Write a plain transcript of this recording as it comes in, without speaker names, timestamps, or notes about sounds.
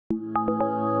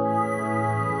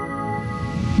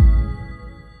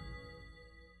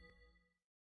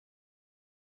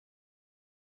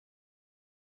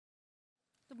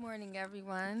Morning,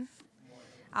 everyone.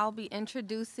 I'll be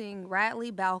introducing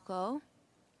Radley Balko.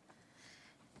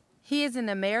 He is an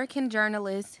American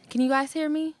journalist. Can you guys hear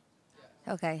me?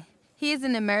 Okay. He is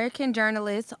an American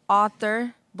journalist,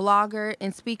 author, blogger,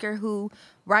 and speaker who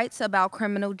writes about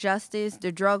criminal justice,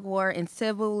 the drug war, and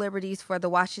civil liberties for the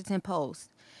Washington Post.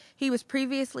 He was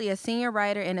previously a senior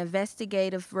writer and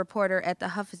investigative reporter at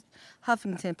the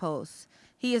Huffington Post.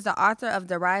 He is the author of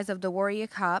The Rise of the Warrior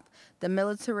Cop, The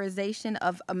Militarization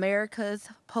of America's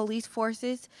Police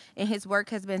Forces, and his work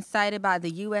has been cited by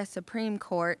the U.S. Supreme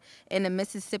Court and the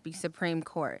Mississippi Supreme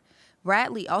Court.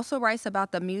 Radley also writes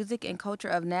about the music and culture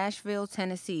of Nashville,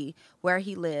 Tennessee, where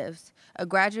he lives. A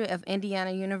graduate of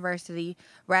Indiana University,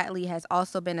 Radley has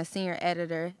also been a senior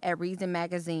editor at Reason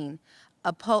Magazine,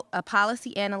 a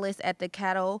policy analyst at the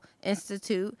Cato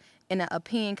Institute, and an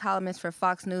opinion columnist for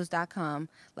FoxNews.com.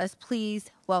 Let's please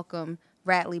welcome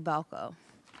Radley Balko.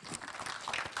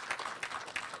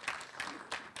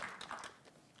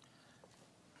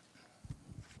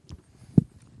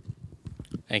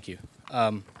 Thank you.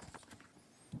 So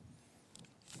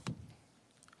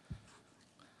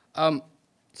I'm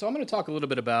going to talk a little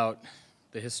bit about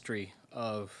the history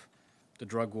of the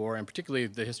drug war, and particularly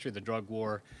the history of the drug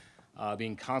war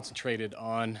being concentrated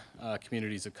on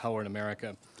communities of color in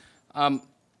America. In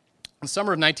the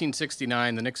summer of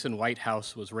 1969, the Nixon White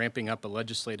House was ramping up a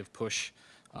legislative push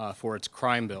for its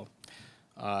crime bill.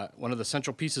 One of the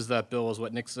central pieces of that bill was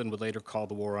what Nixon would later call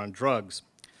the war on drugs.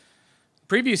 The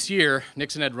previous year,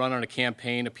 Nixon had run on a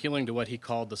campaign appealing to what he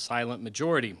called the silent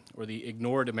majority, or the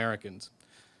ignored Americans.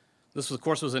 This, of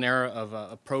course, was an era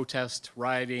of protest,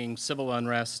 rioting, civil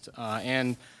unrest,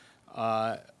 and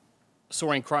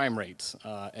soaring crime rates,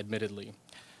 admittedly.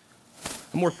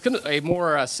 A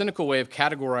more cynical way of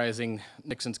categorizing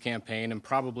Nixon's campaign, and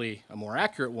probably a more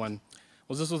accurate one,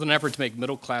 was this was an effort to make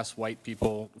middle-class white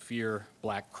people fear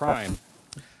black crime.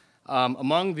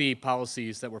 Among the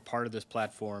policies that were part of this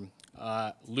platform,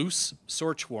 loose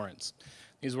search warrants.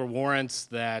 These were warrants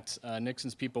that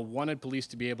Nixon's people wanted police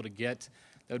to be able to get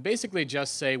that would basically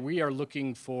just say, we are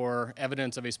looking for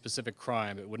evidence of a specific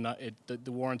crime.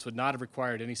 The warrants would not have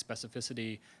required any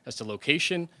specificity as to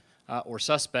location or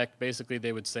suspect. Basically,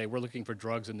 they would say, we're looking for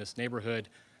drugs in this neighborhood.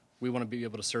 We want to be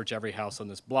able to search every house on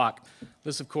this block.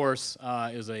 This, of course,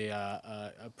 is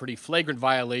a pretty flagrant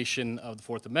violation of the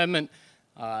Fourth Amendment.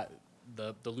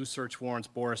 The loose search warrants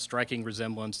bore a striking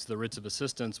resemblance to the writs of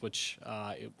assistance, which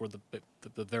were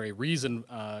the very reason,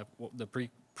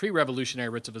 pre-revolutionary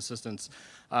writs of assistance,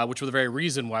 which were the very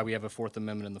reason why we have a Fourth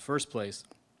Amendment in the first place.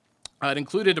 It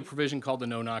included a provision called the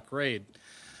no-knock raid.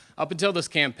 Up until this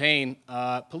campaign,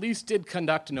 police did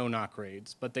conduct no-knock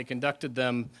raids, but they conducted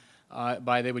them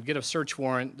they would get a search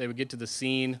warrant, they would get to the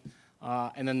scene,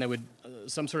 and then they would,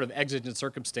 some sort of exigent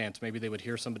circumstance, maybe they would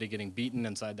hear somebody getting beaten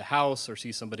inside the house or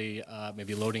see somebody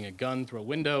maybe loading a gun through a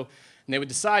window, and they would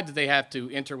decide that they have to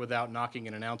enter without knocking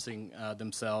and announcing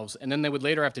themselves, and then they would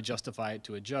later have to justify it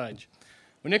to a judge.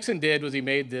 What Nixon did was he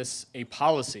made this a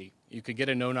policy. You could get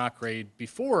a no-knock raid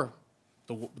before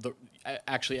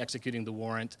actually executing the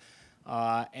warrant,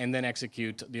 and then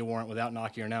execute the warrant without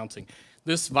knocking or announcing.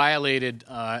 This violated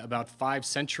about 5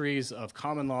 centuries of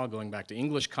common law, going back to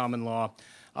English common law,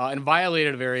 and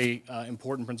violated a very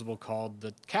important principle called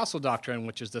the Castle Doctrine,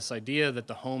 which is this idea that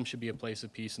the home should be a place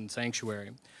of peace and sanctuary.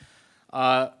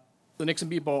 The Nixon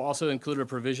people also included a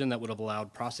provision that would have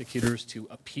allowed prosecutors to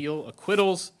appeal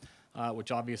acquittals,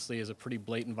 which obviously is a pretty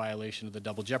blatant violation of the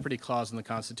Double Jeopardy Clause in the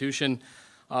Constitution.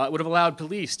 It would have allowed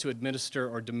police to administer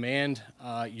or demand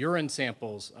urine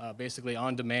samples, basically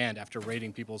on demand after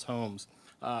raiding people's homes,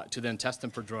 to then test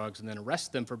them for drugs and then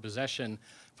arrest them for possession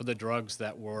for the drugs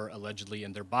that were allegedly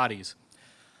in their bodies.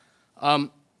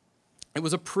 It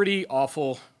was a pretty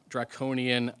awful,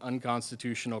 draconian,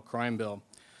 unconstitutional crime bill.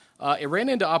 It ran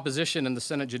into opposition in the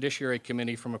Senate Judiciary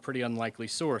Committee from a pretty unlikely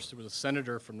source. There was a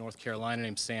senator from North Carolina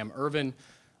named Sam Ervin,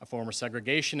 a former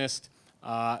segregationist,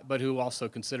 but who also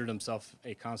considered himself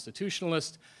a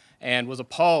constitutionalist and was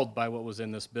appalled by what was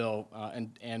in this bill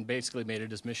and basically made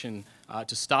it his mission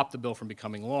to stop the bill from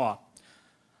becoming law.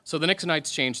 So the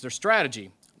Nixonites changed their strategy.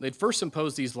 They'd first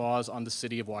imposed these laws on the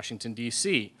city of Washington,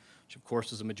 D.C., which of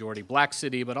course is a majority black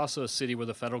city, but also a city where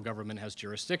the federal government has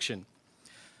jurisdiction.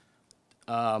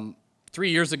 3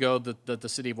 years ago, the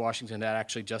city of Washington had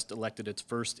actually just elected its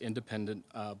first independent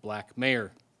black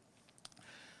mayor.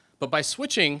 But by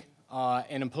switching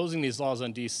and imposing these laws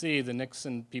on D.C., the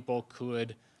Nixon people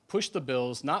could push the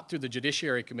bills not through the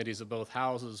judiciary committees of both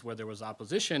houses where there was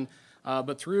opposition,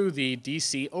 but through the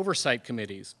D.C. oversight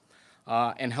committees.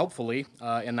 And helpfully,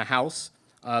 in the House,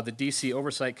 the D.C.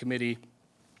 Oversight Committee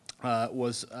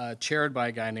was chaired by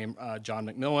a guy named John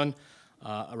McMillan,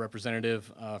 a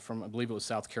representative from, I believe it was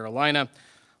South Carolina,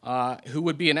 who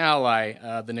would be an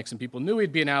ally. The Nixon people knew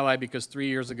he'd be an ally because 3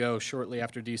 years ago, shortly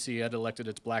after D.C. had elected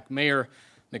its black mayor,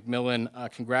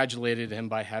 McMillan congratulated him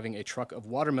by having a truck of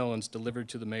watermelons delivered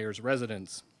to the mayor's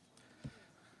residence.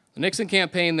 The Nixon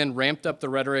campaign then ramped up the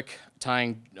rhetoric,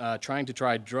 trying to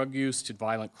tie drug use to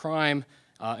violent crime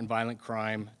and violent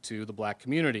crime to the black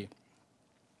community.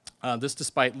 This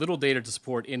despite little data to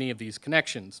support any of these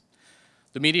connections.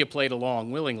 The media played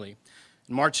along willingly.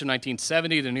 In March of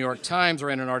 1970, the New York Times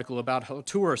ran an article about how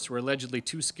tourists were allegedly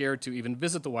too scared to even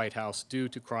visit the White House due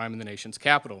to crime in the nation's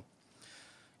capital.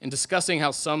 In discussing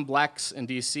how some blacks in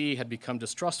D.C. had become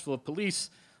distrustful of police,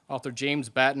 author James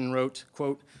Batten wrote,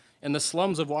 quote, "In the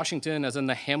slums of Washington, as in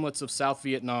the hamlets of South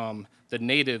Vietnam, the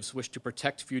natives wish to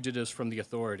protect fugitives from the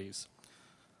authorities."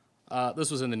 This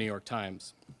was in the New York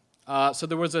Times. So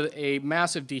there was a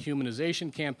massive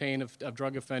dehumanization campaign of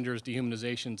drug offenders,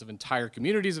 dehumanizations of entire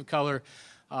communities of color,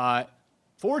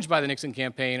 forged by the Nixon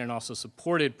campaign and also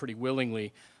supported pretty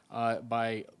willingly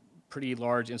by pretty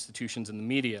large institutions in the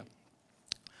media.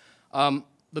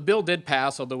 The bill did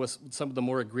pass, although some of the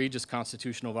more egregious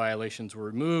constitutional violations were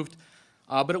removed,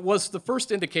 but it was the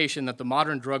first indication that the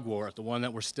modern drug war, the one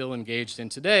that we're still engaged in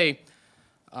today,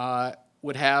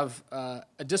 would have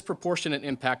a disproportionate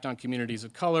impact on communities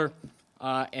of color,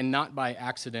 and not by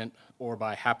accident or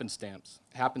by happenstance.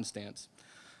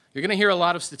 You're going to hear a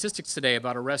lot of statistics today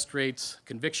about arrest rates,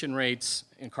 conviction rates,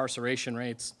 incarceration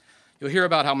rates. You'll hear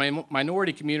about how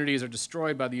minority communities are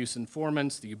destroyed by the use of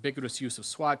informants, the ubiquitous use of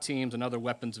SWAT teams, and other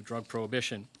weapons of drug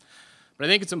prohibition. But I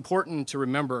think it's important to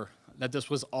remember that this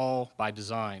was all by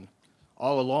design.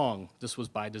 All along, this was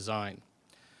by design.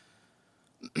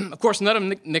 Of course,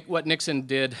 none of what Nixon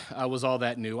did was all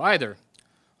that new either.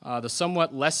 The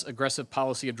somewhat less aggressive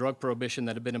policy of drug prohibition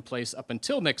that had been in place up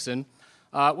until Nixon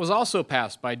was also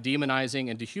passed by demonizing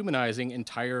and dehumanizing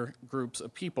entire groups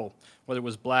of people, whether it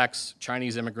was blacks,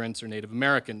 Chinese immigrants, or Native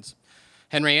Americans.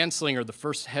 Henry Anslinger, the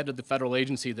first head of the federal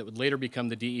agency that would later become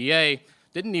the DEA,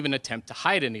 didn't even attempt to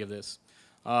hide any of this.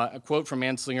 A quote from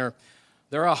Anslinger,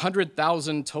 "There are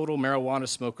 100,000 total marijuana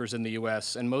smokers in the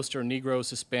US, and most are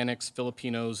Negroes, Hispanics,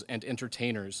 Filipinos, and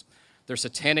entertainers. Their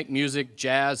satanic music,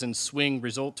 jazz, and swing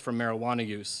result from marijuana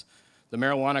use. The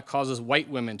marijuana causes white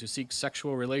women to seek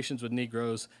sexual relations with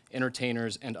Negroes,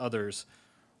 entertainers, and others.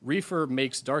 Reefer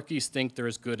makes darkies think they're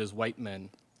as good as white men."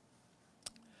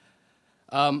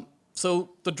 So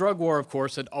the drug war, of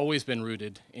course, had always been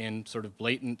rooted in sort of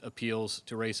blatant appeals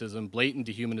to racism, blatant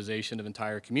dehumanization of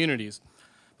entire communities.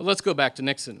 But let's go back to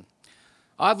Nixon.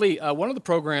 Oddly, one of the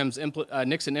programs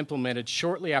Nixon implemented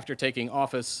shortly after taking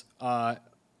office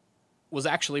was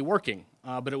actually working,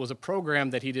 but it was a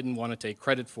program that he didn't want to take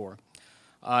credit for.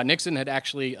 Nixon had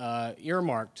actually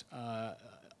earmarked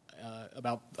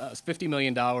about $50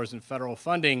 million in federal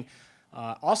funding,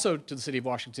 also to the city of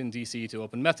Washington, D.C., to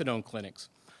open methadone clinics.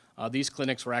 These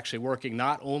clinics were actually working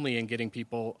not only in getting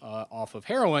people off of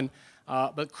heroin,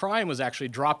 but crime was actually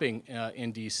dropping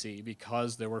in D.C.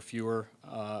 because there were fewer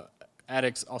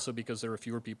addicts, also because there were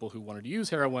fewer people who wanted to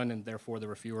use heroin, and therefore there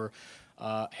were fewer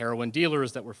heroin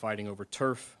dealers that were fighting over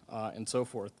turf and so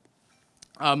forth.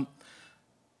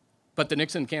 But the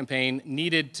Nixon campaign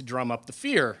needed to drum up the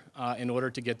fear in order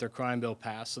to get their crime bill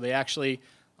passed. So they actually,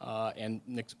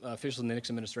 and officials in the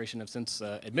Nixon administration have since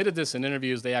admitted this in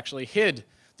interviews, they actually hid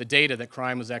the data that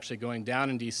crime was actually going down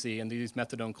in D.C. and these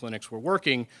methadone clinics were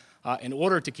working in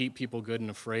order to keep people good and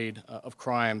afraid of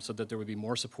crime so that there would be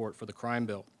more support for the crime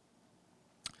bill.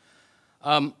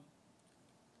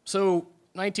 So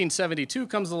 1972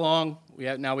 comes along.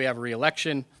 Now we have a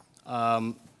re-election.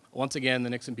 Once again, the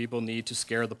Nixon people need to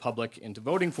scare the public into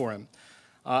voting for him.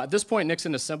 At this point,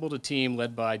 Nixon assembled a team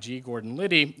led by G. Gordon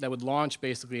Liddy that would launch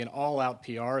basically an all-out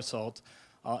PR assault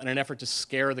in an effort to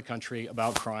scare the country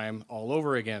about crime all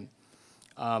over again.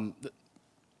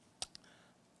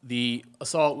 The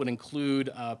assault would include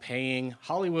paying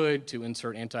Hollywood to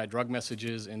insert anti-drug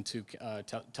messages into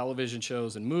television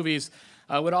shows and movies.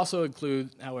 It would also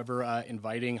include, however,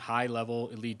 inviting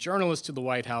high-level elite journalists to the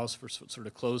White House for sort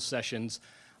of closed sessions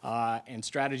and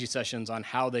strategy sessions on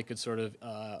how they could sort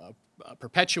of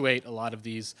perpetuate a lot of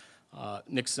these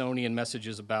Nixonian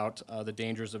messages about the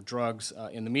dangers of drugs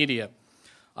in the media.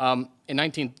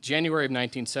 In January of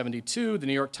 1972, the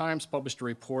New York Times published a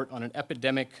report on an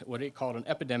epidemic, what it called an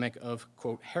epidemic of,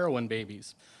 quote, heroin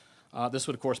babies. This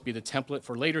would, of course, be the template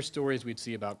for later stories we'd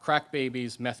see about crack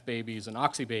babies, meth babies, and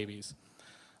oxy babies.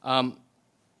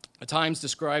 The Times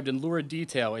described in lurid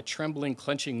detail a trembling,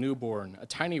 clenching newborn, a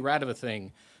tiny rat of a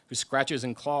thing who scratches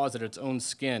and claws at its own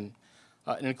skin.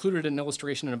 and included an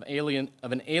illustration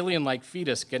of an alien-like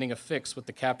fetus getting a fix with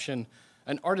the caption,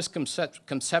 "An artist's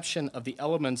conception of the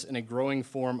elements in a growing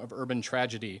form of urban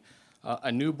tragedy,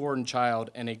 a newborn child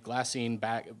and a glassine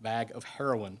bag of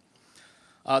heroin."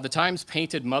 The Times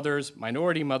painted mothers,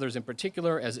 minority mothers in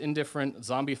particular, as indifferent,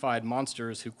 zombified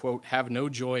monsters who, quote, "have no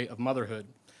joy of motherhood."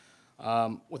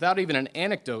 Without even an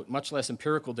anecdote, much less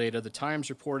empirical data, the Times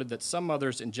reported that some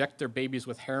mothers inject their babies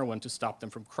with heroin to stop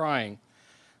them from crying.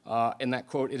 And that,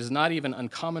 quote, "it is not even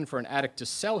uncommon for an addict to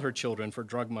sell her children for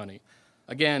drug money."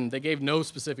 Again, they gave no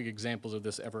specific examples of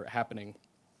this ever happening.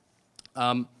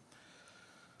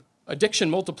 Addiction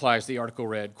multiplies, the article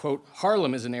read. Quote,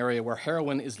 "Harlem is an area where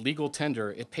heroin is legal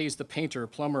tender. It pays the painter,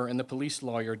 plumber, and the police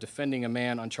lawyer defending a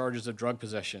man on charges of drug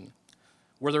possession."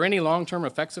 Were there any long-term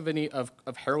effects of any of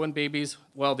heroin babies?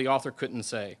 Well, the author couldn't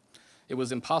say. It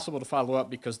was impossible to follow up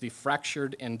because the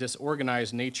fractured and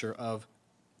disorganized nature of,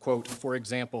 quote, "for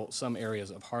example, some areas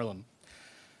of Harlem."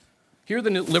 Here, the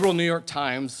liberal New York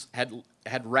Times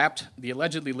had wrapped, the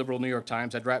allegedly liberal New York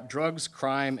Times had wrapped drugs,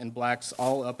 crime, and blacks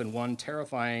all up in one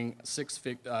terrifying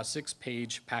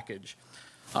six-page package.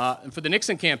 And for the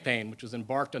Nixon campaign, which was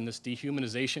embarked on this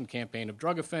dehumanization campaign of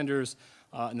drug offenders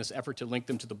in this effort to link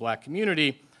them to the black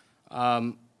community,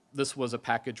 this was a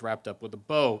package wrapped up with a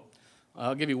bow.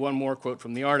 I'll give you one more quote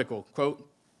from the article. Quote,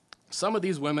 "Some of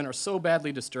these women are so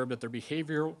badly disturbed that their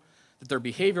behavior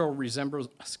resembles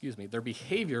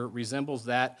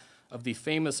that of the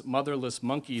famous motherless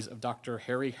monkeys of Dr.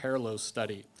 Harry Harlow's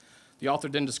study." The author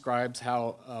then describes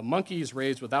how monkeys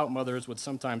raised without mothers would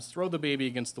sometimes throw the baby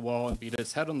against the wall and beat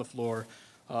its head on the floor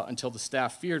until the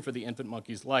staff feared for the infant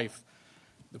monkey's life.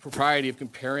 The propriety of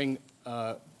comparing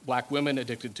black women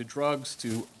addicted to drugs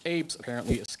to apes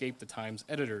apparently escaped the Times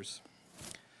editors.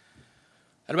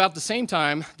 At about the same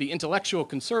time, the intellectual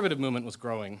conservative movement was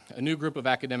growing. A new group of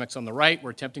academics on the right were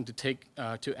attempting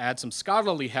to add some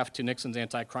scholarly heft to Nixon's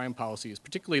anti-crime policies,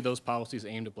 particularly those policies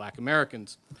aimed at black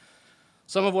Americans.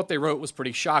 Some of what they wrote was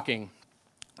pretty shocking.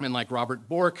 Men like Robert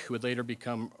Bork, who would later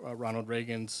become Ronald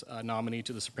Reagan's nominee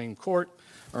to the Supreme Court,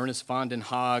 Ernest von den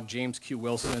Haag, James Q.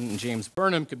 Wilson, and James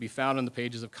Burnham could be found on the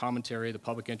pages of Commentary, The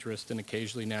Public Interest, and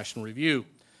occasionally National Review.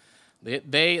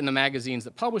 They and the magazines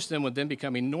that published them would then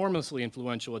become enormously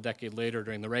influential a decade later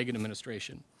during the Reagan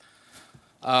administration.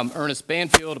 Ernest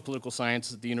Banfield, a political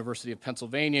scientist at the University of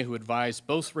Pennsylvania who advised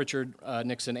both Richard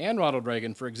Nixon and Ronald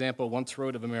Reagan, for example, once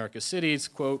wrote of America's cities,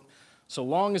 quote, "So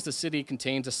long as the city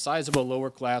contains a sizable lower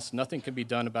class, nothing can be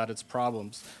done about its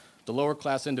problems. The lower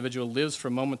class individual lives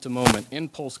from moment to moment.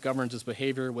 Impulse governs his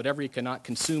behavior. Whatever he cannot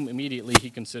consume immediately, he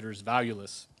considers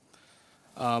valueless."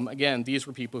 Again, these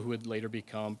were people who would later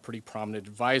become pretty prominent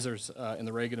advisors in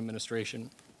the Reagan administration.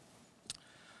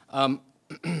 In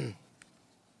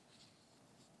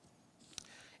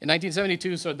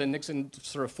 1972, so then Nixon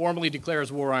sort of formally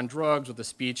declares war on drugs with a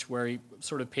speech where he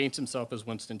sort of paints himself as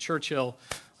Winston Churchill,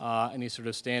 and he's sort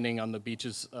of standing on the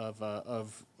beaches sort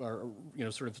of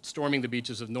storming the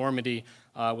beaches of Normandy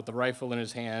with the rifle in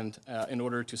his hand in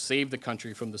order to save the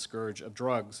country from the scourge of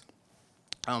drugs.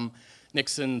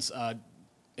 Nixon's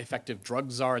effective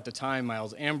drug czar at the time,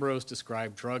 Miles Ambrose,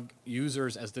 described drug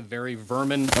users as the very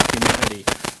vermin of humanity.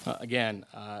 Again,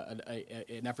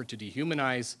 an effort to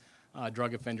dehumanize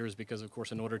drug offenders because, of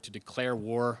course, in order to declare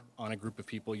war on a group of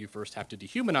people, you first have to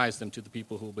dehumanize them to the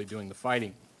people who will be doing the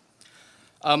fighting.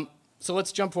 So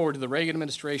let's jump forward to the Reagan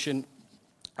administration.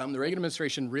 The Reagan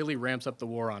administration really ramps up the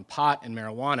war on pot and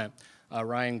marijuana.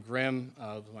 Ryan Grimm,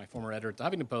 my former editor at the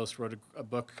Huffington Post, wrote a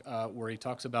book where he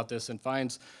talks about this and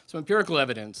finds some empirical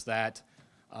evidence that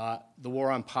the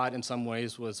war on pot in some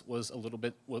ways was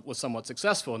somewhat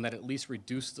successful, and that at least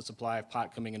reduced the supply of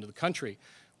pot coming into the country.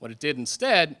 What it did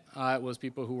instead was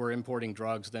people who were importing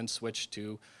drugs then switched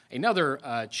to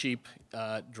another cheap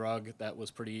drug that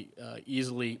was pretty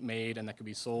easily made and that could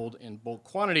be sold in bulk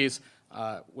quantities,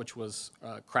 which was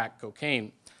crack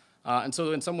cocaine. And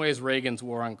so in some ways, Reagan's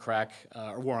war on crack,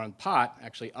 or war on pot,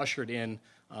 actually ushered in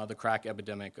the crack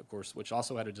epidemic, of course, which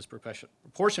also had a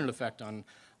disproportionate effect on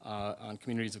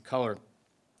communities of color.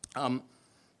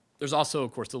 There's also,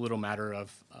 of course, the little matter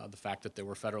of the fact that there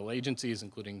were federal agencies,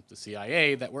 including the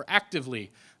CIA, that were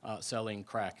actively selling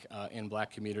crack in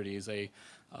black communities, a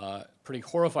pretty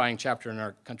horrifying chapter in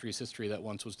our country's history that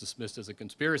once was dismissed as a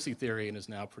conspiracy theory and is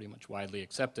now pretty much widely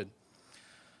accepted.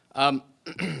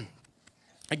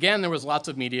 Again, there was lots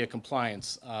of media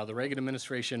compliance. The Reagan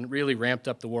administration really ramped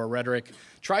up the war rhetoric,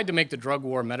 tried to make the drug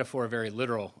war metaphor very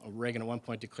literal. Reagan at one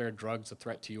point declared drugs a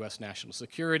threat to U.S. national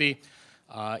security.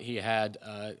 He had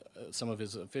some of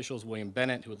his officials, William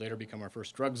Bennett, who would later become our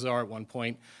first drug czar at one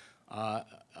point,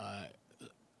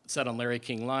 said on Larry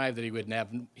King Live that he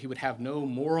would have no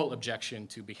moral objection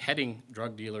to beheading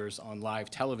drug dealers on live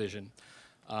television.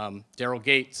 Daryl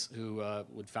Gates, who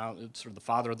would found sort of the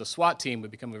father of the SWAT team,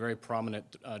 would become a very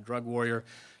prominent drug warrior.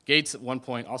 Gates, at one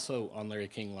point, also on Larry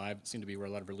King Live, it seemed to be where a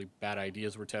lot of really bad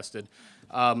ideas were tested,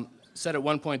 said at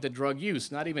one point that drug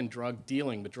use, not even drug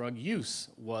dealing, but drug use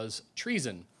was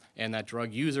treason, and that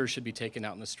drug users should be taken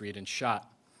out in the street and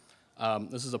shot.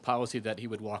 This is a policy that he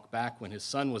would walk back when his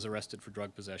son was arrested for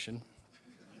drug possession,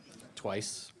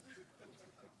 twice.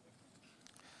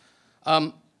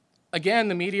 Again,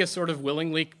 the media sort of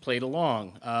willingly played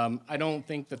along. I don't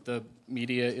think that the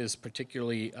media is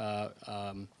particularly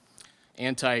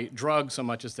anti-drug so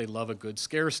much as they love a good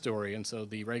scare story, and so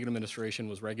the Reagan administration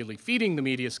was regularly feeding the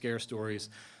media scare stories,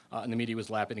 and the media was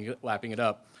lapping it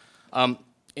up.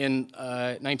 In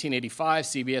 1985,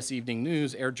 CBS Evening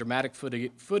News aired dramatic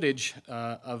footage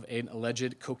of an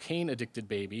alleged cocaine-addicted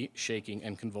baby shaking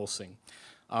and convulsing.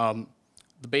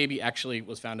 The baby actually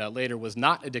was found out later was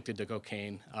not addicted to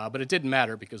cocaine, but it didn't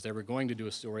matter because they were going to do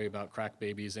a story about crack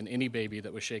babies, and any baby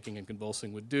that was shaking and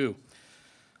convulsing would do.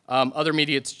 Other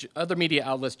media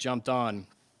outlets jumped on.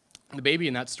 The baby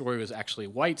in that story was actually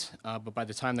white, but by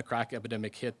the time the crack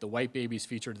epidemic hit, the white babies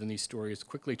featured in these stories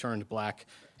quickly turned black,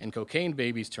 and cocaine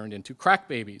babies turned into crack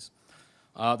babies.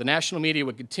 The national media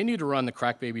would continue to run the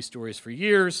crack baby stories for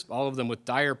years, all of them with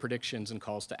dire predictions and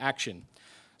calls to action.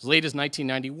 As late as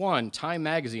 1991, Time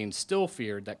magazine still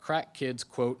feared that crack kids,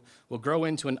 quote, will grow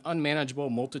into an unmanageable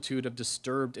multitude of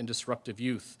disturbed and disruptive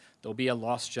youth. There'll be a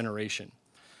lost generation.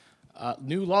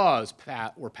 New laws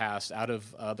were passed out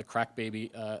of the crack baby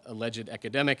alleged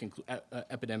epidemic,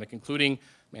 including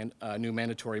new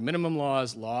mandatory minimum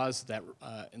laws that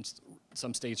in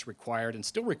some states required and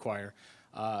still require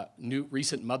new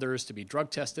recent mothers to be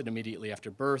drug tested immediately after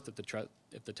birth.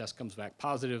 If the test comes back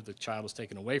positive, the child is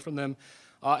taken away from them.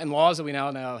 And laws that we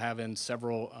now have in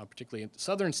several, particularly in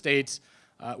southern states,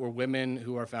 where women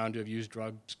who are found to have used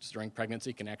drugs during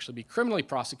pregnancy can actually be criminally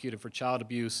prosecuted for child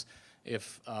abuse.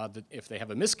 If they have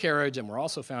a miscarriage and were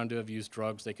also found to have used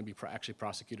drugs, they can be actually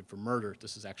prosecuted for murder.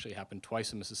 This has actually happened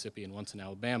twice in Mississippi and once in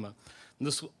Alabama. And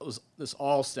this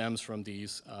all stems from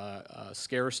these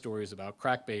scare stories about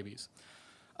crack babies.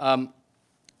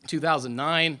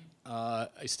 2009, a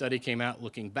study came out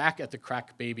looking back at the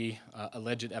crack baby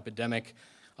alleged epidemic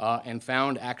and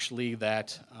found actually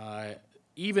that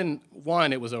even,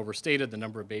 one, it was overstated. The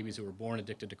number of babies who were born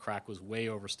addicted to crack was way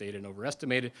overstated and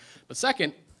overestimated. But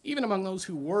second, even among those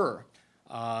who were,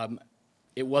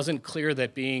 it wasn't clear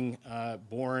that being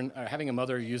born, having a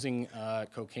mother using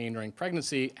cocaine during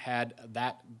pregnancy had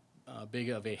that big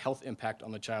of a health impact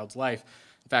on the child's life.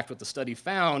 In fact, what the study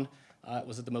found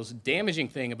was that the most damaging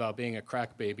thing about being a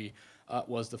crack baby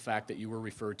was the fact that you were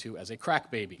referred to as a crack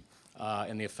baby.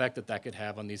 And the effect that that could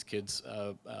have on these kids'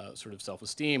 sort of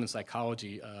self-esteem and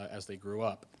psychology as they grew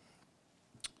up.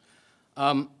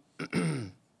 But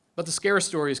the scare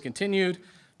stories continued.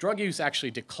 Drug use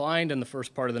actually declined in the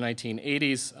first part of the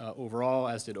 1980s overall,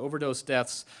 as did overdose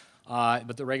deaths.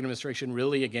 But the Reagan administration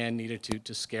really, again, needed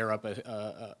to scare up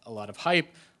a lot of hype.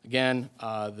 Again,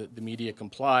 the media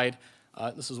complied.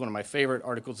 This is one of my favorite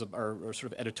articles or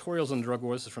sort of editorials on the drug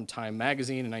war. This is from Time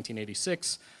magazine in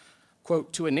 1986.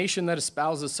 Quote, to a nation that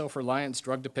espouses self-reliance,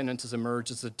 drug dependence has emerged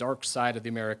as the dark side of the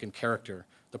American character,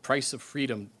 the price of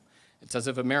freedom. It's as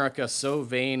if America, so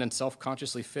vain and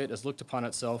self-consciously fit, has looked upon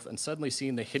itself and suddenly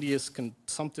seen the hideous,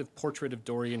 consumptive portrait of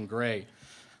Dorian Gray.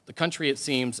 The country, it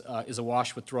seems, is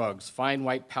awash with drugs. Fine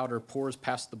white powder pours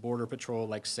past the border patrol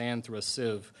like sand through a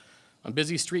sieve. On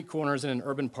busy street corners and in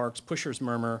urban parks, pushers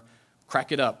murmur,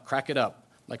 crack it up,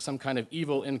 like some kind of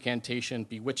evil incantation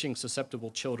bewitching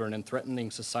susceptible children and threatening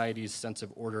society's sense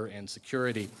of order and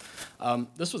security.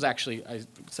 This was actually, I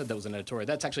said that was an editorial,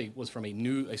 that actually was from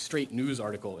a straight news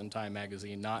article in Time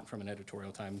magazine, not from an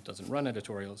editorial. Time doesn't run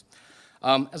editorials.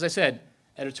 As I said,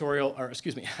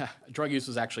 drug use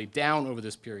was actually down over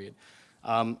this period.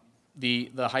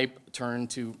 The hype turned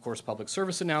to, of course, public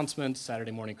service announcements,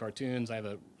 Saturday morning cartoons. I have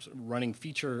a running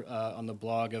feature on the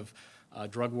blog of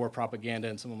drug war propaganda,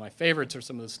 and some of my favorites are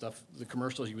some of the stuff, the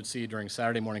commercials you would see during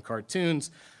Saturday morning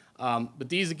cartoons. But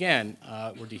these, again,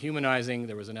 were dehumanizing.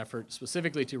 There was an effort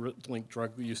specifically to link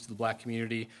drug use to the black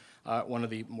community. One of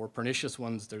the more pernicious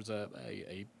ones, there's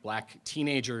a black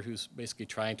teenager who's basically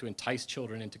trying to entice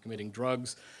children into committing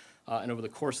drugs. And over the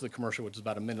course of the commercial, which is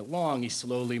about a minute long, he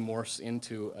slowly morphs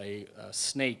into a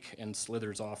snake and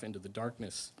slithers off into the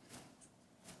darkness.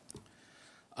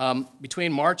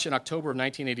 Between March and October of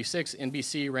 1986,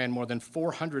 NBC ran more than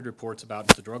 400 reports about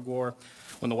the drug war.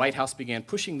 When the White House began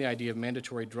pushing the idea of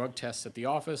mandatory drug tests at the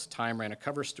office, Time ran a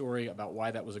cover story about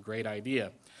why that was a great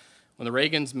idea. When the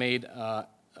Reagans made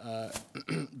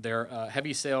their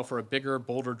heavy sale for a bigger,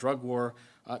 bolder drug war,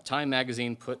 Time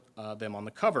magazine put them on the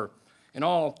cover. In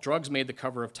all, drugs made the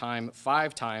cover of Time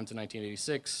 5 times in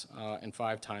 1986 and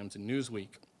 5 times in Newsweek.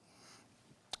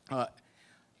 Then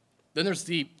there's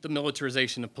the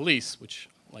militarization of police, which,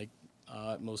 like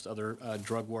most other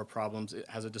drug war problems, it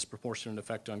has a disproportionate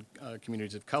effect on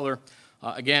communities of color.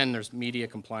 Again, there's media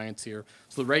compliance here.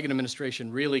 So the Reagan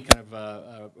administration really kind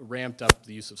of ramped up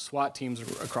the use of SWAT teams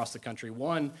across the country.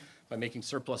 One, by making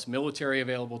surplus military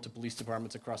available to police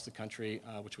departments across the country,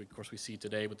 which of course we see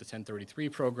today with the 1033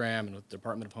 program and with the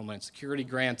Department of Homeland Security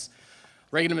grants.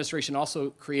 Reagan administration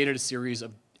also created a series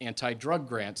of anti-drug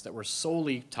grants that were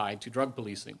solely tied to drug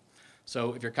policing.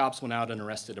 So if your cops went out and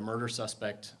arrested a murder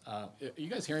suspect, are you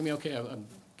guys hearing me okay? I'm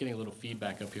getting a little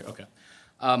feedback up here. Okay.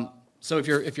 So if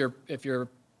your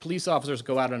police officers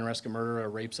go out and arrest a murderer or a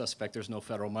rape suspect, there's no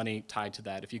federal money tied to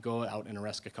that. If you go out and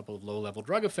arrest a couple of low-level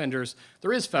drug offenders,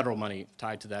 there is federal money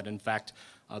tied to that. In fact,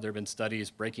 there have been studies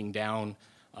breaking down,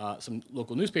 some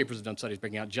local newspapers have done studies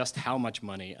breaking out just how much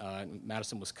money. In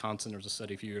Madison, Wisconsin, there was a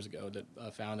study a few years ago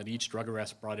that found that each drug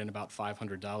arrest brought in about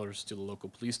 $500 to the local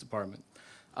police department.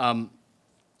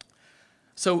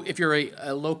 So if you're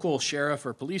a local sheriff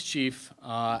or police chief,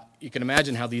 you can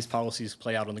imagine how these policies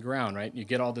play out on the ground, right? You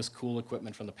get all this cool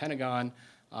equipment from the Pentagon,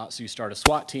 so you start a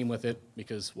SWAT team with it,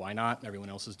 because why not? Everyone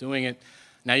else is doing it.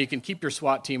 Now you can keep your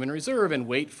SWAT team in reserve and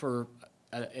wait for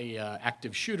a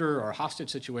active shooter or a hostage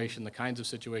situation, the kinds of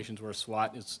situations where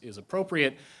SWAT is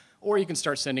appropriate. Or you can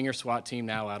start sending your SWAT team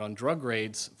now out on drug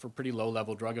raids for pretty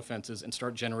low-level drug offenses and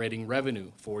start generating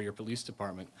revenue for your police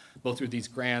department, both through these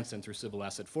grants and through civil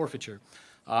asset forfeiture.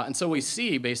 And so we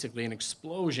see basically an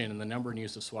explosion in the number and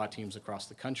use of SWAT teams across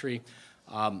the country.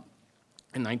 In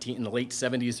the late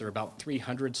 70s, there were about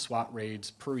 300 SWAT raids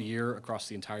per year across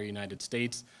the entire United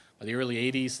States. By the early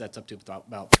 80s, that's up to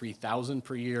about 3,000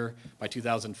 per year. By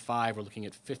 2005, we're looking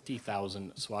at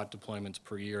 50,000 SWAT deployments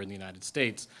per year in the United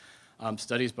States.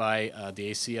 Studies by the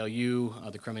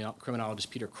ACLU, the criminologist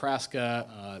Peter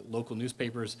Kraska, local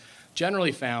newspapers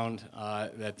generally found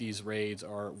that these raids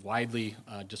are widely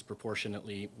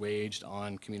disproportionately waged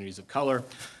on communities of color,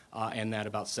 and that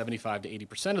about 75 to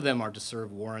 80% of them are to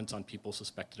serve warrants on people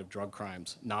suspected of drug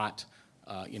crimes, not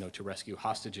to rescue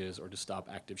hostages or to stop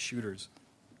active shooters.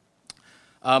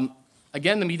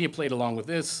 Again, the media played along with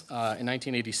this. In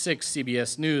 1986,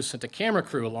 CBS News sent a camera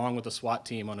crew along with a SWAT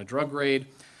team on a drug raid.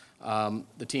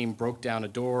 The team broke down a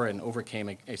door and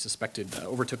overtook a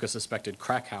suspected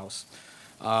crack house.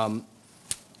 In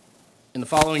the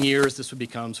following years, this would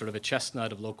become sort of a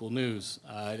chestnut of local news.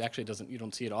 It actually you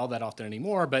don't see it all that often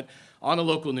anymore, but on the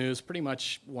local news, pretty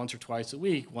much once or twice a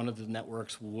week, one of the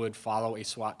networks would follow a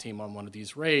SWAT team on one of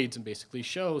these raids and basically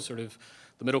show sort of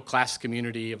the middle-class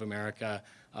community of America,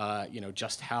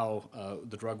 just how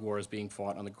the drug war is being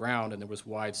fought on the ground, and there was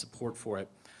wide support for it.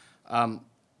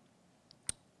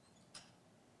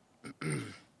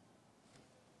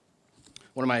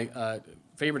 One of my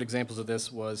favorite examples of this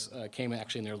came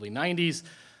actually in the early 90s.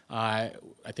 I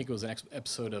think it was an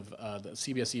episode of the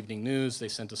CBS Evening News. They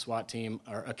sent a SWAT team,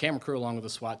 or a camera crew along with a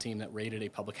SWAT team that raided a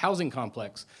public housing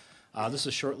complex. This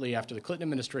was shortly after the Clinton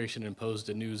administration imposed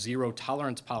a new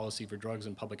zero-tolerance policy for drugs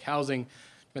in public housing. It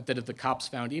meant that if the cops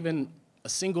found even a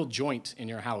single joint in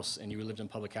your house and you lived in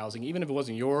public housing, even if it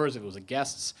wasn't yours, if it was a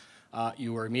guest's,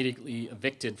 you were immediately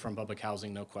evicted from public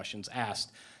housing, no questions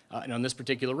asked. And on this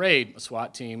particular raid, a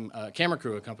SWAT team, camera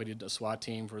crew accompanied a SWAT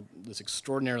team for this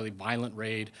extraordinarily violent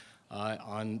raid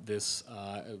on this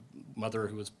mother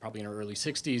who was probably in her early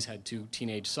 60s, had 2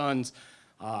 teenage sons.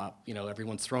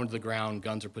 Everyone's thrown to the ground,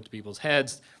 guns are put to people's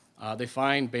heads. They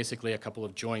find basically a couple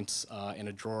of joints in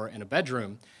a drawer in a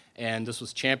bedroom. And this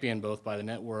was championed both by the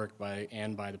network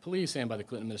and by the police and by the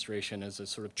Clinton administration as a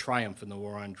sort of triumph in the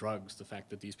war on drugs, the fact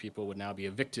that these people would now be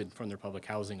evicted from their public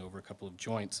housing over a couple of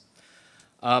joints.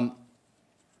 All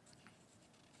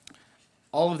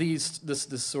of this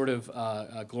sort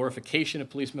of glorification of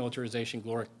police militarization,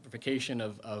 glorification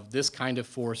of this kind of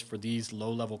force for these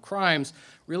low-level crimes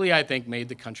really, I think, made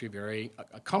the country very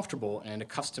comfortable and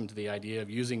accustomed to the idea of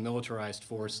using militarized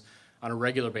force on a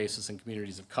regular basis in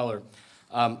communities of color.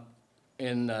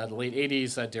 In the late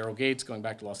 80s, Daryl Gates, going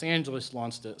back to Los Angeles,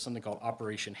 launched something called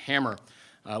Operation Hammer,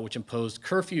 which imposed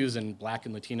curfews in Black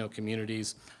and Latino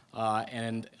communities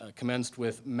and commenced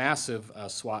with massive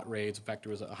SWAT raids. In fact, there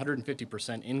was a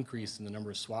 150% increase in the number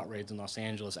of SWAT raids in Los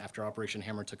Angeles after Operation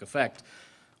Hammer took effect. At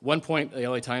one point, the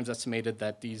LA Times estimated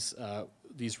that these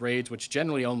raids, which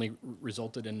generally only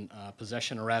resulted in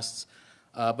possession arrests,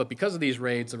 But because of these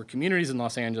raids, there were communities in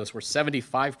Los Angeles where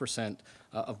 75%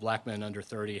 of black men under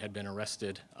 30 had been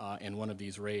arrested in one of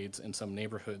these raids in some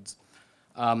neighborhoods.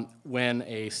 When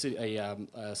a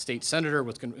state senator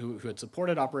who had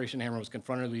supported Operation Hammer was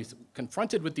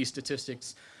confronted with these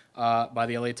statistics by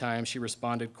the LA Times, she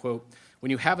responded, quote, "When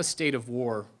you have a state of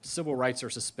war, civil rights are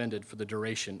suspended for the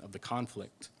duration of the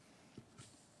conflict."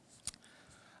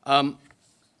 How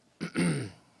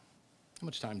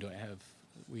much time do I have?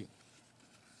 20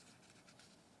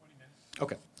 minutes.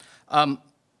 Okay.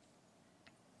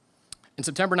 In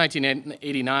September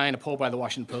 1989, a poll by the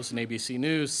Washington Post and ABC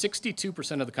News,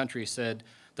 62% of the country said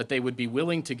that they would be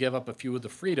willing to give up a few of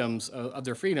their freedoms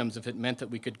if it meant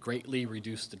that we could greatly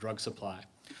reduce the drug supply.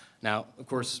 Now, of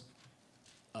course,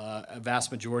 a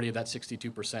vast majority of that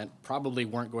 62% probably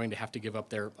weren't going to have to give up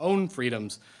their own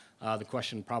freedoms. The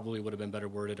question probably would have been better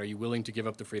worded: are you willing to give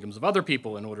up the freedoms of other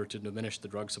people in order to diminish the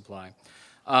drug supply?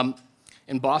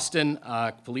 In Boston,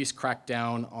 police cracked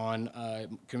down on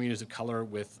communities of color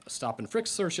with stop and frisk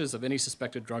searches of any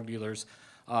suspected drug dealers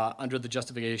under the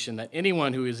justification that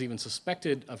anyone who is even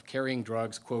suspected of carrying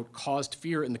drugs, quote, caused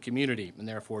fear in the community and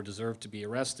therefore deserved to be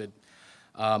arrested.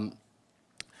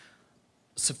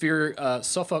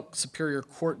 Suffolk Superior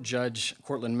Court Judge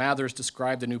Cortland Mathers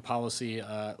described the new policy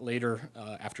later,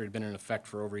 after it had been in effect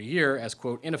for over a year, as,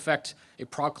 quote, in effect, a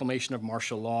proclamation of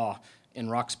martial law in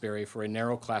Roxbury for a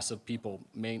narrow class of people,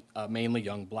 mainly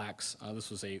young blacks. This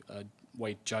was a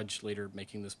white judge later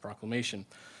making this proclamation.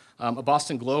 A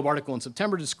Boston Globe article in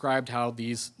September described how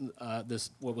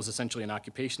what was essentially an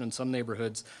occupation in some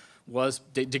neighborhoods was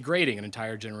degrading an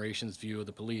entire generation's view of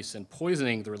the police and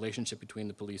poisoning the relationship between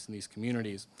the police and these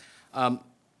communities.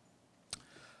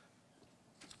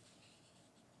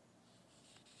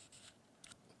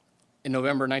 In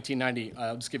November 1990,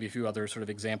 I'll just give you a few other sort of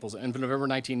examples. In November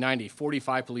 1990,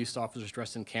 45 police officers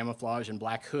dressed in camouflage and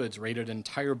black hoods raided an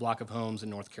entire block of homes in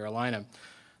North Carolina.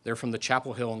 They're from the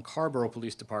Chapel Hill and Carrboro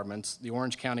police departments, the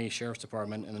Orange County Sheriff's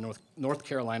Department, and the North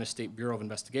Carolina State Bureau of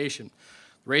Investigation.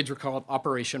 The raids were called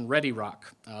Operation Ready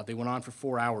Rock. They went on for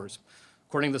 4 hours.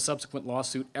 According to the subsequent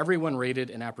lawsuit, everyone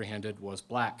raided and apprehended was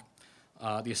black.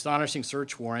 The astonishing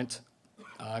search warrant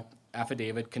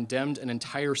affidavit condemned an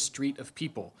entire street of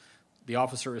people. The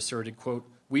officer asserted, quote,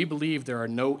 "We believe there are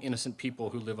no innocent people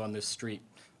who live on this street,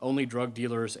 only drug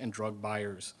dealers and drug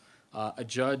buyers." A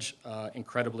judge,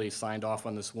 incredibly, signed off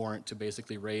on this warrant to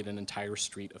basically raid an entire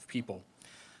street of people.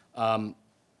 The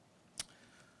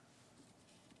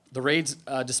raids,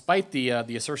 despite the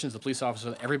assertions of the police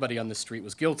officer that everybody on this street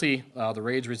was guilty, the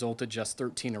raids resulted just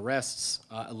 13 arrests.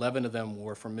 11 of them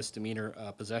were for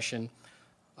misdemeanor possession.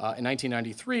 In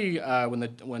 1993, when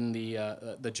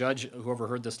the judge who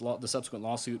overheard the subsequent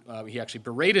lawsuit, he actually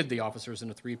berated the officers in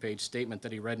a 3-page statement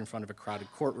that he read in front of a crowded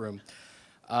courtroom.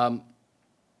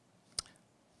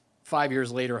 5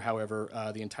 years later, however,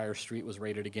 the entire street was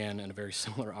raided again in a very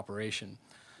similar operation.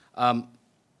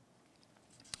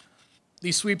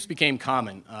 These sweeps became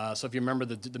common. So if you remember,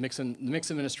 the Nixon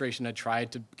administration had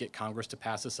tried to get Congress to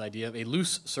pass this idea of a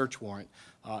loose search warrant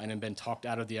and had been talked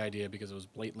out of the idea because it was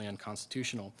blatantly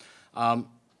unconstitutional.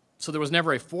 So there was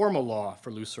never a formal law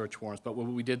for loose search warrants, but what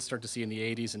we did start to see in the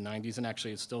 80s and 90s, and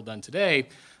actually it's still done today,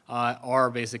 are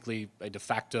basically a de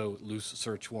facto loose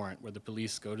search warrant where the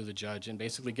police go to the judge and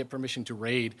basically get permission to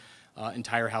raid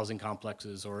entire housing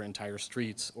complexes or entire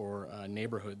streets or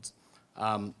neighborhoods.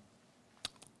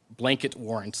 Blanket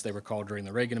warrants, they were called during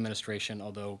the Reagan administration,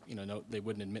 although they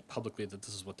wouldn't admit publicly that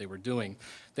this is what they were doing.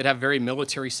 They'd have very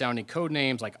military-sounding code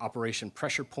names like Operation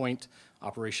Pressure Point,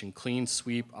 Operation Clean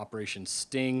Sweep, Operation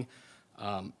Sting.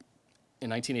 In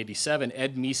 1987,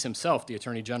 Ed Meese himself, the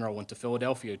Attorney General, went to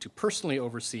Philadelphia to personally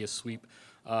oversee a sweep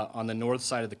on the north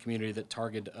side of the community that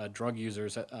targeted drug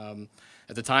users. At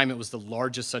the time, it was the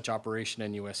largest such operation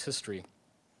in U.S. history.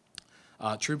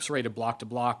 Troops raided block to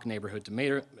block, neighborhood to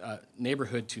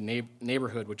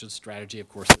neighborhood, which is a strategy, of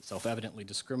course, that self-evidently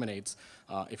discriminates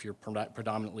if you're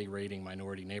predominantly raiding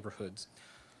minority neighborhoods.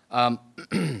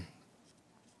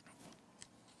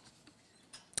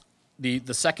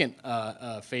 The second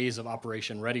phase of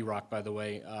Operation Ready Rock, by the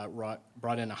way,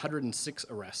 brought in 106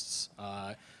 arrests.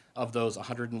 Of those,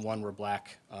 101 were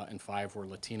black and 5 were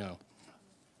Latino.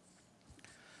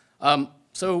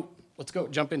 So let's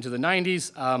jump into the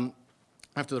 90s.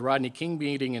 After the Rodney King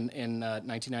meeting in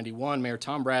 1991, Mayor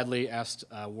Tom Radley asked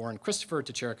Warren Christopher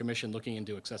to chair a commission looking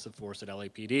into excessive force at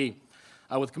LAPD.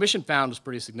 What the commission found was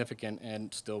pretty significant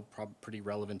and still pretty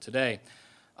relevant today.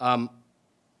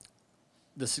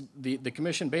 The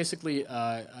commission basically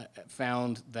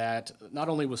found that not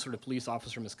only was sort of police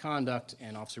officer misconduct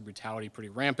and officer brutality pretty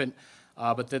rampant,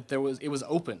 but that it was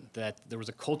open, that there was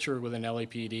a culture within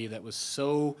LAPD that was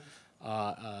so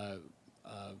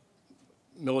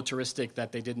militaristic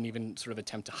that they didn't even sort of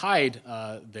attempt to hide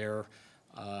their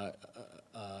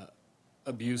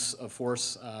abuse of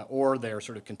force or their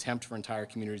sort of contempt for entire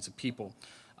communities of people.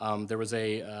 There was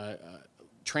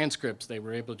transcripts, they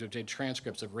were able to obtain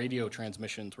transcripts of radio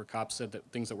transmissions where cops said that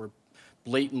things that were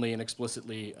blatantly and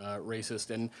explicitly racist.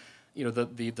 And you know,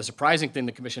 the surprising thing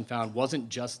the commission found wasn't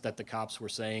just that the cops were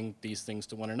saying these things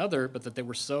to one another, but that they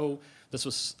were this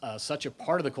was such a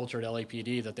part of the culture at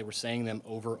LAPD that they were saying them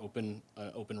over open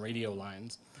radio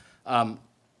lines. And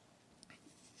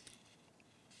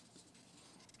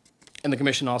the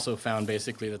commission also found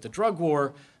basically that the drug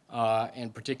war,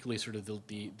 and particularly sort of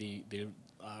the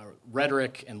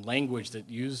rhetoric and language that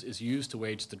is used to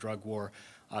wage the drug war,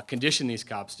 condition these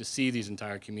cops to see these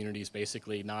entire communities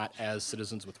basically not as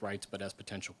citizens with rights, but as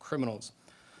potential criminals.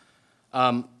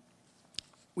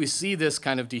 We see this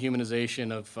kind of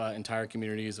dehumanization of entire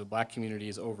communities, of black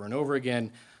communities, over and over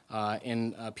again.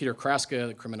 And Peter Kraska,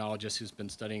 the criminologist who's been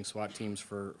studying SWAT teams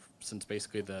since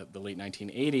basically the late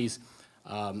 1980s,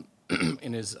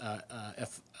 in his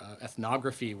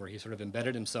ethnography, where he sort of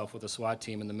embedded himself with a SWAT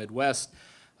team in the Midwest,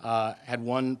 had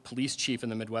one police chief in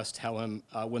the Midwest tell him,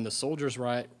 when the soldiers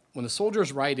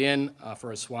ride in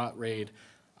for a SWAT raid,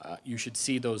 you should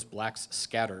see those blacks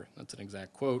scatter. That's an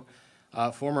exact quote.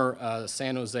 Former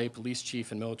San Jose police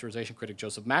chief and militarization critic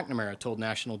Joseph McNamara told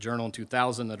National Journal in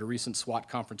 2000 that a recent SWAT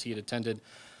conference he had attended,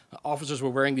 officers were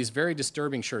wearing these very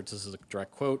disturbing shirts. This is a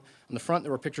direct quote. On the front,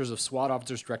 there were pictures of SWAT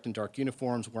officers dressed in dark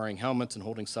uniforms, wearing helmets and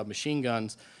holding submachine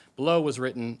guns. Below was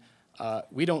written,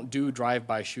 "We don't do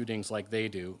drive-by shootings like they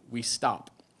do. We stop."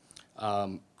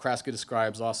 Kraska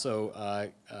describes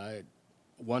also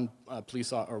one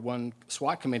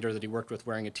SWAT commander that he worked with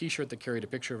wearing a T-shirt that carried a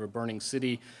picture of a burning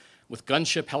city with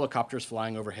gunship helicopters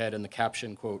flying overhead and the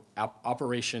caption, quote,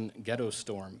 "Operation Ghetto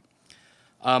Storm."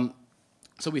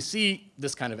 So we see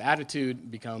this kind of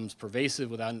attitude becomes pervasive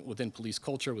within police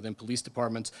culture, within police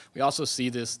departments. We also see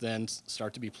this then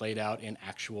start to be played out in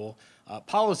actual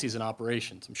policies and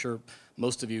operations. I'm sure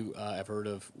most of you have heard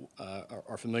of,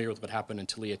 are familiar with what happened in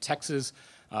Talia, Texas.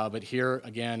 But here,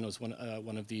 again, was one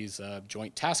of these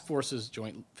joint task forces,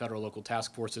 joint federal-local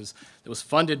task forces that was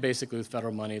funded basically with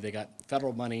federal money. They got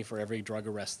federal money for every drug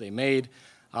arrest they made.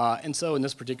 And so in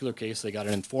this particular case, they got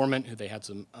an informant who they had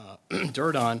some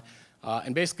dirt on.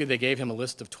 And basically, they gave him a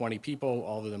list of 20 people,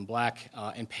 all of them black,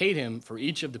 and paid him for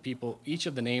each of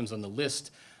the names on the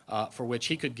list for which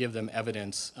he could give them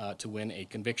evidence to win a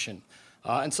conviction.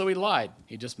 And so he lied.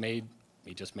 He just made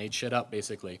shit up,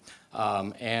 basically.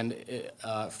 And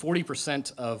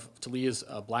 40% of Talia's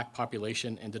black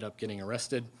population ended up getting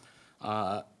arrested.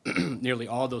 Nearly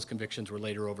all of those convictions were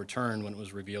later overturned when it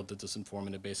was revealed that this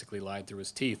informant had basically lied through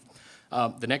his teeth.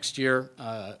 The next year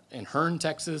in Hearne,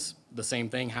 Texas, the same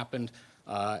thing happened.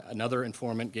 Another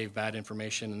informant gave bad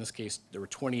information. In this case, there were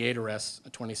 28 arrests,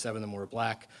 27 of them were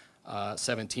black.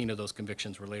 17 of those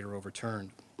convictions were later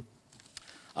overturned.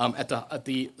 At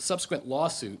the subsequent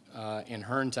lawsuit in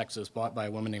Hearne, Texas, bought by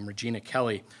a woman named Regina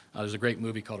Kelly, there's a great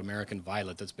movie called American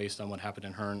Violet that's based on what happened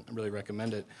in Hearne. I really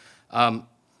recommend it.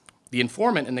 The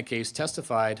informant in the case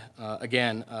testified,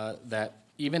 again, that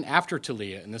even after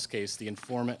Talia, in this case, the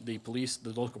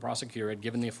local prosecutor had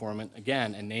given the informant,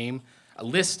 again, a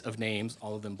list of names,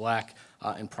 all of them black,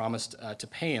 and promised to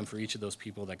pay him for each of those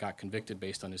people that got convicted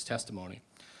based on his testimony.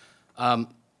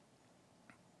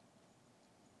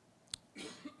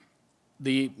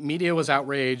 The media was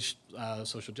outraged,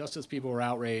 social justice people were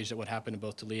outraged at what happened to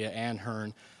both Talia and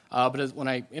Hearne. But when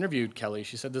I interviewed Kelly,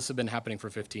 she said this had been happening for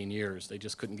 15 years. They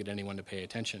just couldn't get anyone to pay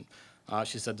attention.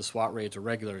 She said the SWAT raids are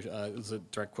regular. It was a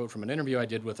direct quote from an interview I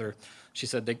did with her. She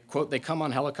said, they come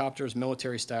on helicopters,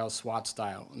 military style, SWAT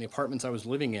style. In the apartments I was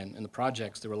living in the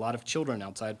projects, there were a lot of children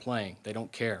outside playing. They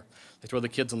don't care. They throw the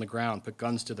kids on the ground, put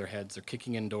guns to their heads. They're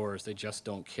kicking indoors. They just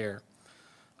don't care.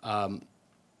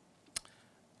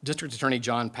 District Attorney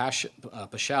John Pascal,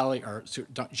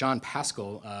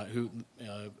 who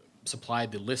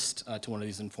supplied the list to one of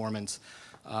these informants,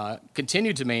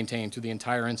 continued to maintain through the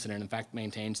entire incident, in fact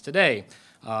maintains today,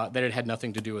 that it had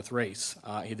nothing to do with race.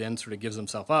 He then sort of gives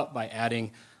himself up by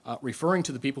referring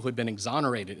to the people who had been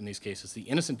exonerated in these cases, the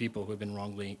innocent people who had been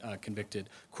wrongly convicted,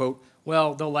 quote,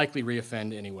 "Well, they'll likely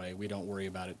reoffend anyway. We don't worry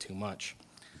about it too much."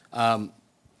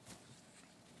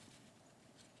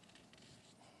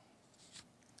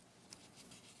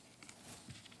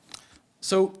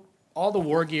 So all the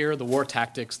war gear, the war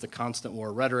tactics, the constant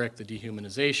war rhetoric, the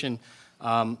dehumanization,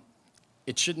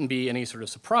 it shouldn't be any sort of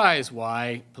surprise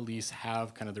why police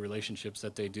have kind of the relationships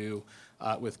that they do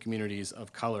with communities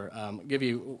of color. I'll give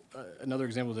you another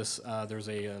example of this. There's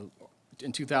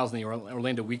in 2000, the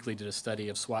Orlando Weekly did a study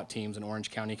of SWAT teams in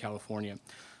Orange County, California.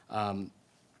 I'm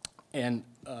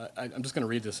just going to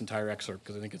read this entire excerpt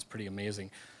because I think it's pretty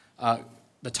amazing.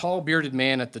 The tall bearded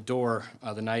man at the door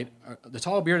on the night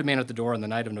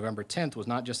of November 10th was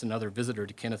not just another visitor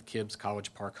to Kenneth Gibbs'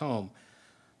 College Park home.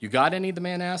 "You got any?" the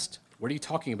man asked. "What are you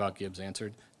talking about?" Gibbs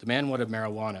answered. The man wanted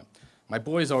marijuana. "My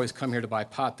boys always come here to buy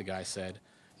pot," the guy said.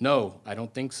 "No, I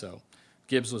don't think so."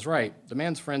 Gibbs was right. The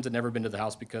man's friends had never been to the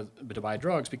house to buy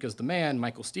drugs because the man,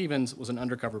 Michael Stevens, was an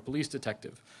undercover police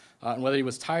detective. And whether he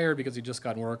was tired because he'd just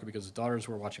gotten work or because his daughters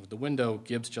were watching at the window,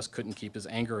 Gibbs just couldn't keep his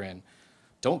anger in.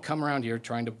 "Don't come around here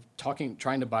trying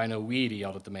to buy no weed," he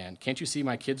yelled at the man. "Can't you see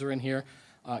my kids are in here?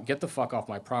 Get the fuck off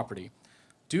my property."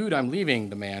 "Dude, I'm leaving,"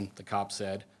 the cop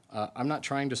said. "I'm not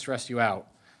trying to stress you out."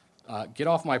 "Get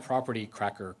off my property,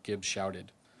 cracker," Gibbs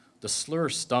shouted. The slur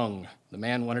stung. The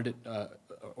man wanted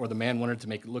to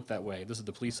make it look that way. This is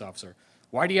the police officer.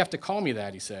 "Why do you have to call me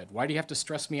that?" he said. "Why do you have to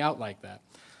stress me out like that?"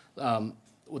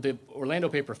 What the Orlando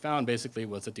paper found basically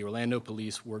was that the Orlando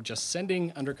police were just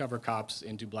sending undercover cops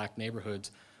into black neighborhoods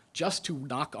just to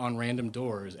knock on random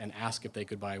doors and ask if they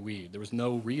could buy weed. There was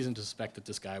no reason to suspect that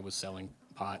this guy was selling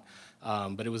pot,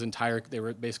 but they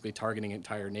were basically targeting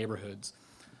entire neighborhoods.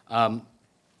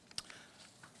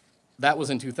 That was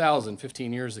in 2000,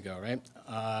 15 years ago, right?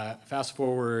 Fast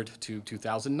forward to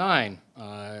 2009,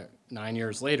 9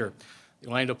 years later. The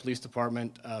Orlando Police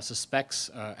Department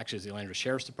the Orlando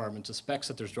Sheriff's Department suspects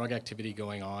that there's drug activity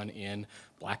going on in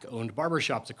black-owned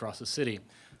barbershops across the city.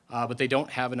 But they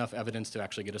don't have enough evidence to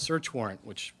actually get a search warrant,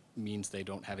 which means they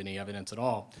don't have any evidence at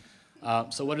all.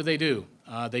 So what do?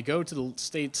 They go to the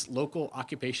state's local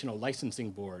occupational licensing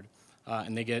board,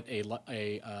 and they get a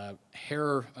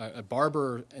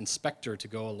barber inspector to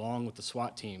go along with the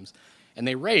SWAT teams. And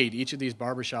they raid each of these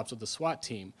barbershops with the SWAT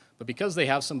team. But because they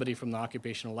have somebody from the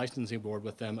Occupational Licensing Board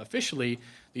with them officially,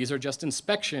 these are just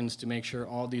inspections to make sure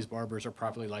all these barbers are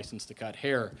properly licensed to cut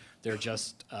hair. They're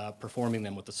just performing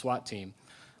them with the SWAT team.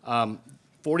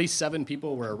 47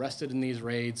 people were arrested in these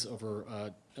raids.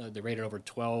 They raided over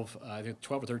 12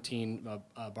 or 13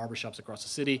 barbershops across the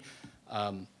city.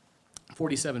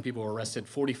 47 people were arrested.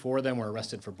 44 of them were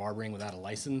arrested for barbering without a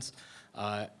license.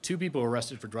 2 people were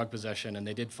arrested for drug possession, and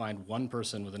they did find 1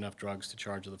 person with enough drugs to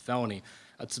charge with a felony.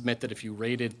 I'd submit that if you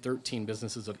raided 13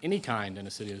 businesses of any kind in a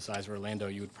city the size of Orlando,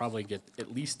 you would probably get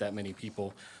at least that many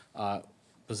people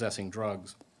possessing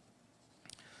drugs.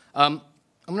 I'm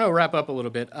going to wrap up a little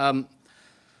bit.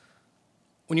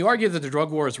 When you argue that the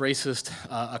drug war is racist,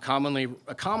 a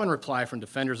common reply from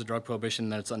defenders of drug prohibition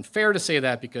that it's unfair to say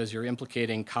that because you're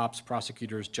implicating cops,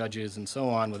 prosecutors, judges, and so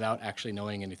on without actually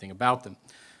knowing anything about them.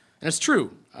 And it's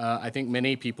true. I think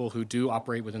many people who do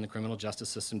operate within the criminal justice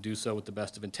system do so with the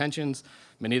best of intentions.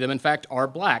 Many of them, in fact, are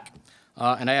black.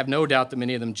 And I have no doubt that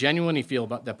many of them genuinely feel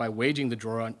that by waging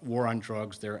the war on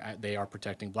drugs, they are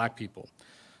protecting black people.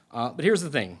 But here's the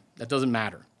thing. That doesn't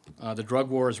matter. The drug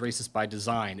war is racist by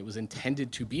design. It was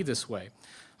intended to be this way.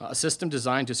 A system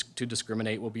designed to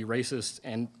discriminate will be racist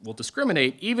and will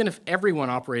discriminate even if everyone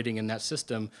operating in that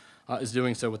system is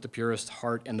doing so with the purest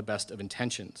heart and the best of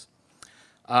intentions.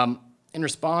 In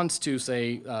response to,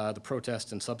 say, the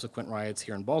protests and subsequent riots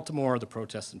here in Baltimore, the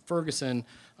protests in Ferguson,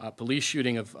 police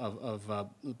shootings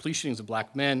of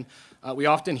black men, we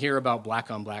often hear about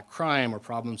black-on-black crime or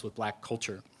problems with black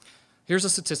culture. Here's a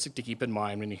statistic to keep in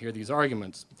mind when you hear these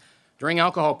arguments. During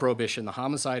alcohol prohibition, the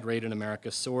homicide rate in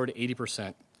America soared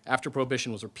 80%. After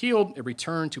prohibition was repealed, it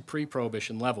returned to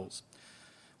pre-prohibition levels.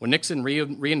 When Nixon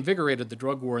reinvigorated the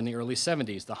drug war in the early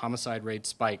 70s, the homicide rate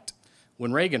spiked.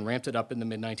 When Reagan ramped it up in the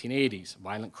mid-1980s,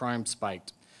 violent crime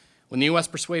spiked. When the U.S.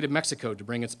 persuaded Mexico to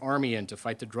bring its army in to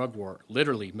fight the drug war,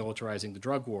 literally militarizing the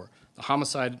drug war, the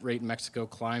homicide rate in Mexico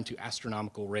climbed to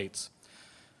astronomical rates.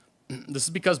 This is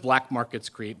because black markets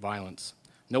create violence.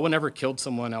 No one ever killed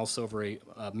someone else over a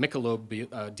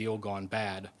Michelob deal gone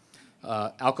bad.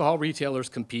 Alcohol retailers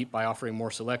compete by offering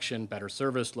more selection, better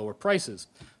service, lower prices.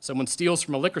 Someone steals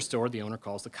from a liquor store, the owner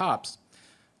calls the cops.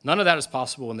 None of that is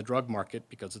possible in the drug market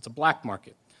because it's a black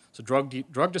market. So drug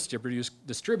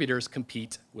distributors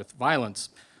compete with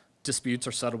violence. Disputes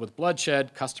are settled with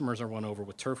bloodshed. Customers are won over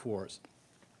with turf wars.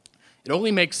 It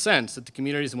only makes sense that the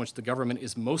communities in which the government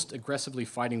is most aggressively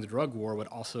fighting the drug war would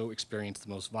also experience the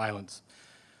most violence.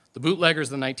 The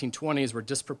bootleggers in the 1920s were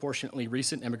disproportionately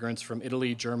recent immigrants from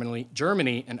Italy,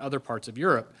 Germany, and other parts of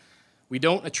Europe. We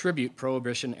don't attribute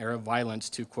Prohibition-era violence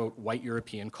to, quote, white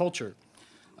European culture.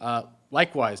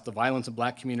 Likewise, the violence in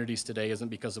black communities today isn't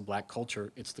because of black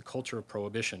culture, it's the culture of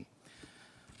prohibition.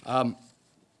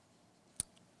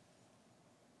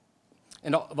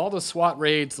 And of all the SWAT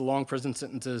raids, the long prison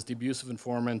sentences, the abuse of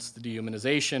informants, the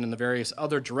dehumanization, and the various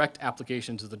other direct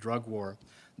applications of the drug war,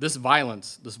 this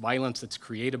violence that's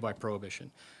created by prohibition,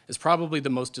 is probably the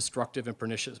most destructive and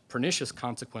pernicious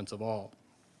consequence of all.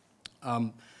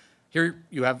 Here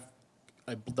you have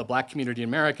the black community in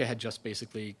America had just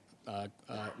basically been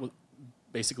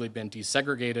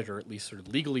desegregated, or at least sort of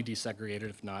legally desegregated,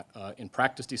 if not in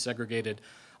practice desegregated.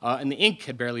 And the ink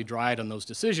had barely dried on those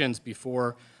decisions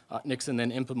before Nixon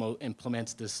then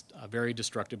implements this very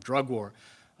destructive drug war.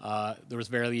 There was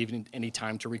barely even any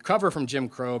time to recover from Jim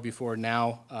Crow before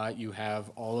now you have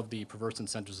all of the perverse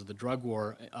incentives of the drug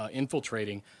war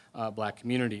infiltrating black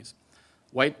communities.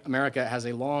 White America has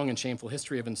a long and shameful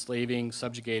history of enslaving,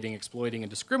 subjugating, exploiting, and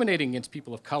discriminating against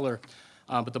people of color.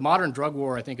 But the modern drug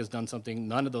war, I think, has done something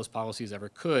none of those policies ever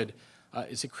could,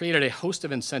 is it created a host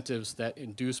of incentives that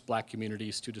induce black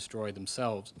communities to destroy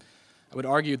themselves. I would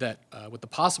argue that, with the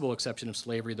possible exception of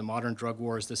slavery, the modern drug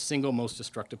war is the single most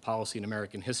destructive policy in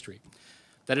American history.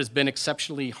 That has been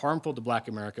exceptionally harmful to black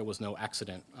America was no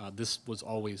accident. This was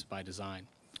always by design.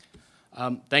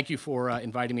 Thank you for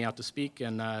inviting me out to speak,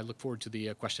 and I look forward to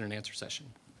the question and answer session.